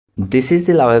This is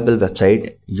the Loveable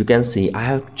website. You can see I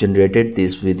have generated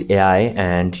this with AI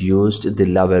and used the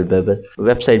Loveable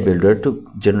website builder to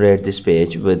generate this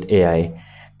page with AI.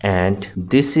 And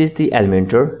this is the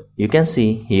Elementor. You can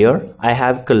see here I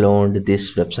have cloned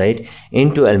this website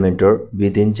into Elementor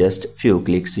within just few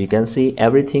clicks. You can see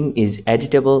everything is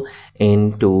editable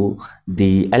into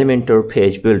the Elementor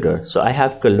page builder. So I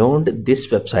have cloned this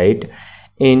website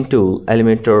into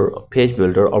Elementor page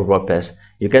builder or WordPress.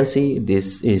 You can see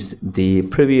this is the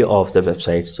preview of the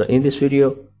website. So in this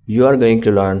video you are going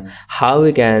to learn how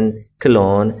we can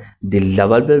clone the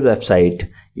Loveable website,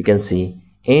 you can see,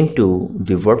 into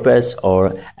the WordPress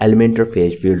or Elementor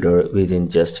page builder within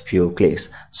just few clicks.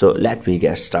 So let me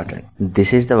get started.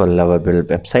 This is the Loveable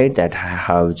website that I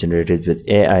have generated with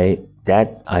AI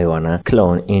that I wanna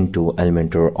clone into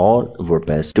Elementor or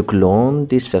WordPress. To clone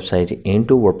this website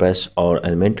into WordPress or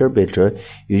Elementor builder,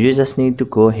 you just need to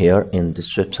go here in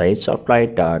this website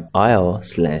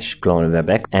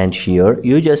shopify.io/clonewebx, and here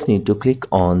you just need to click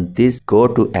on this go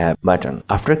to app button.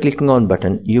 After clicking on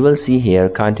button, you will see here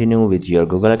continue with your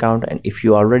Google account, and if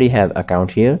you already have account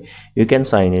here, you can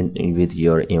sign in with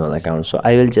your email account. So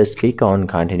I will just click on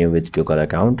continue with Google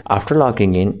account. After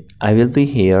logging in, I will be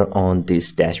here on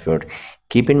this dashboard.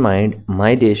 Keep in mind,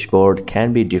 my dashboard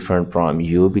can be different from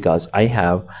you because I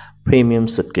have premium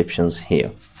subscriptions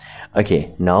here.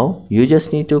 Okay, now you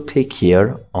just need to click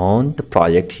here on the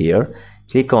project here.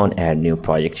 Click on add new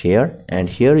project here, and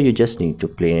here you just need to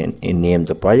name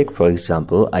the project. For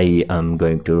example, I am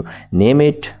going to name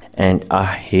it, and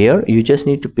here you just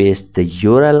need to paste the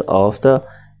URL of the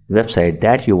website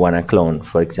that you want to clone.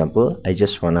 For example, I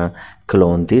just want to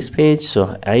clone this page,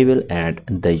 so I will add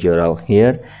the URL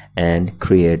here and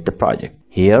create the project.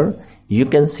 Here you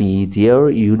can see there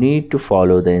you need to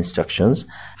follow the instructions.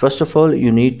 First of all, you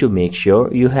need to make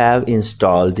sure you have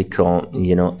installed the Chrome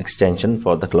extension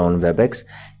for the clonewebx.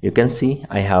 You can see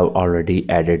I have already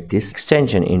added this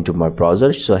extension into my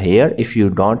browser. So here, if you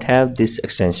don't have this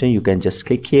extension, you can just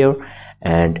click here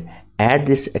and add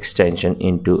this extension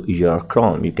into your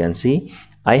Chrome. You can see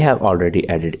I have already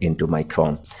added into my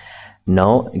Chrome.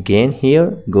 Now again,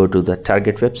 here go to the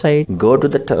target website,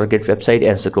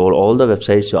 and scroll all the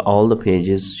websites, so all the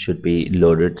pages should be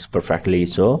loaded perfectly.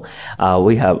 So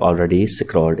we have already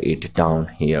scrolled it down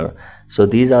here. So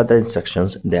these are the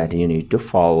instructions that you need to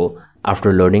follow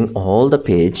after loading all the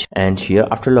page. And here,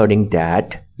 after loading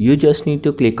that, you just need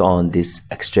to click on this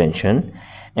extension,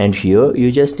 and here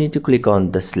you just need to click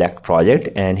on the select project.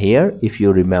 And here, if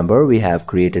you remember, we have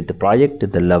created the project,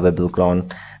 the Loveable clone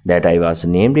that I was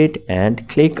named it, and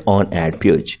click on add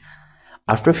page.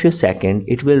 After a few seconds,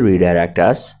 it will redirect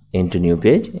us into new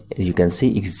page. You can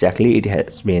see exactly it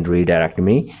has been redirected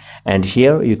me, and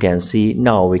here you can see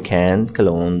now we can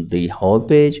clone the whole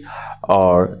page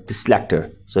or the selector.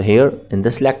 So here in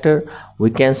the selector, we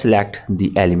can select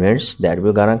the elements that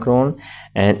we're gonna clone,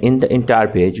 and in the entire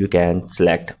page we can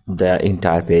select the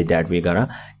entire page that we're gonna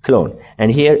clone.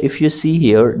 And here, if you see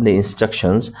here the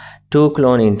instructions to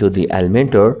clone into the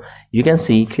Elementor, you can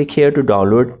see click here to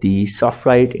download the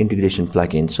software integration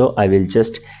plugin. So I will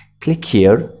just click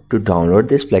here to download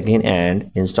this plugin and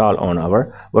install on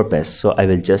our WordPress. So I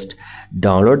will just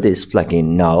download this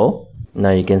plugin now.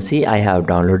 Now you can see I have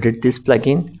downloaded this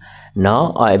plugin.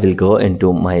 Now I will go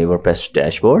into my WordPress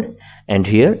dashboard, and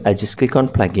here I just click on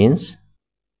plugins,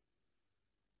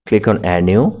 click on add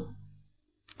new,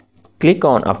 click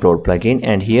on upload plugin,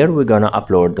 and here we're gonna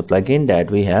upload the plugin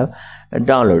that we have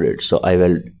downloaded. So I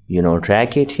will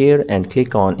drag it here and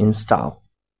click on install.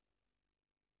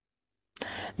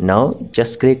 Now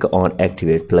just click on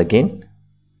activate plugin.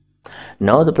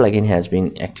 Now the plugin has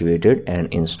been activated and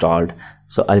installed.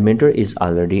 So Elementor is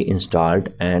already installed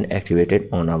and activated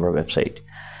on our website.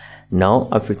 Now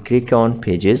if we click on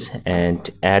pages and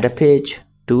add a page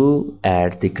to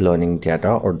add the cloning data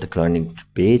or the cloning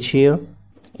page here,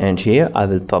 and here I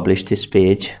will publish this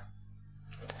page,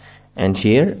 and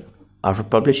here after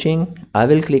publishing I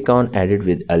will click on edit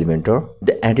with Elementor.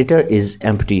 The editor is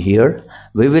empty here.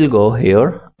 We will go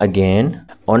here again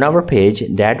on our page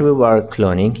that we were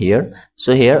cloning here.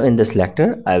 So here in the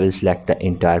selector I will select the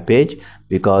entire page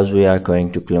because we are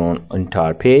going to clone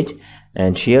entire page,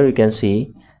 and here you can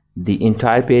see the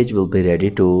entire page will be ready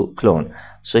to clone.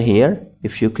 So here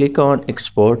if you click on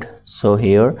export, so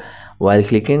here while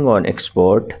clicking on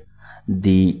export,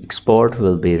 the export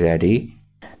will be ready.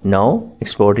 Now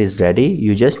export is ready.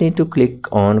 You just need to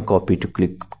click on copy to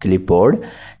clipboard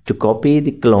to copy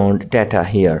the cloned data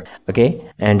here. Okay,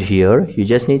 and here you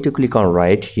just need to click on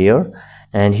write here,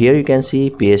 and here you can see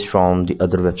paste from the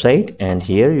other website, and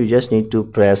here you just need to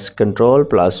press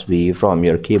Ctrl+V from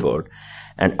your keyboard,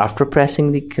 and after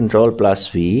pressing the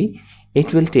Ctrl+V,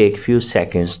 it will take few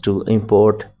seconds to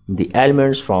import the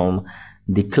elements from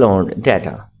the cloned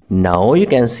data. Now you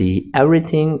can see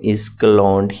everything is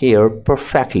cloned here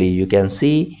perfectly. You can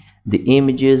see the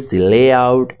images, the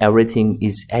layout, everything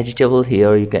is editable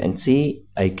here. You can see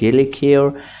I click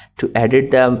here to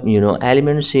edit them,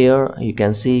 elements here. You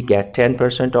can see get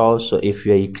 10% off. So if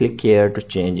you click here to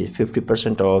change it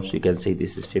 50% off, so you can see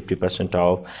this is 50%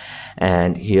 off.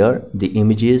 And here the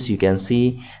images, you can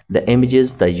see the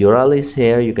images, the URL is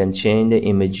here. You can change the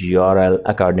image URL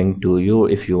according to you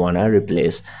if you want to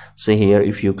replace. So here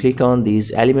if you click on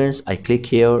these elements, I click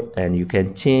here and you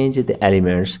can change the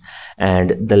elements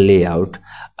and the layout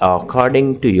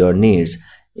according to your needs.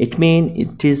 It means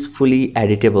it is fully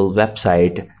editable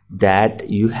website that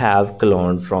you have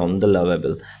cloned from the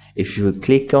Loveable. If you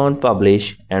click on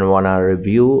publish and want to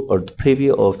review or the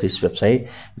preview of this website,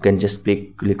 you can just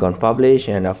click on publish,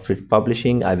 and after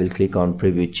publishing I will click on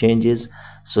preview changes.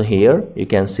 So here you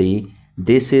can see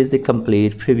this is the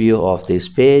complete preview of this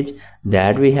page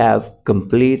that we have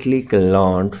completely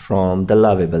cloned from the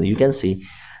Loveable. You can see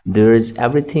there is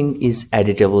everything is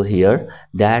editable here,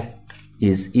 that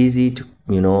is easy to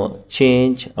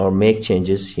change or make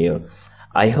changes here.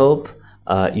 I hope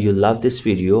you love this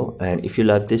video, and if you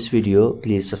love this video,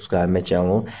 please subscribe my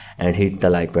channel and hit the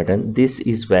like button. This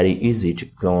is very easy to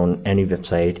clone any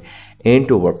website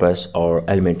into WordPress or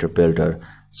Elementor builder.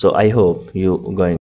 So I hope you going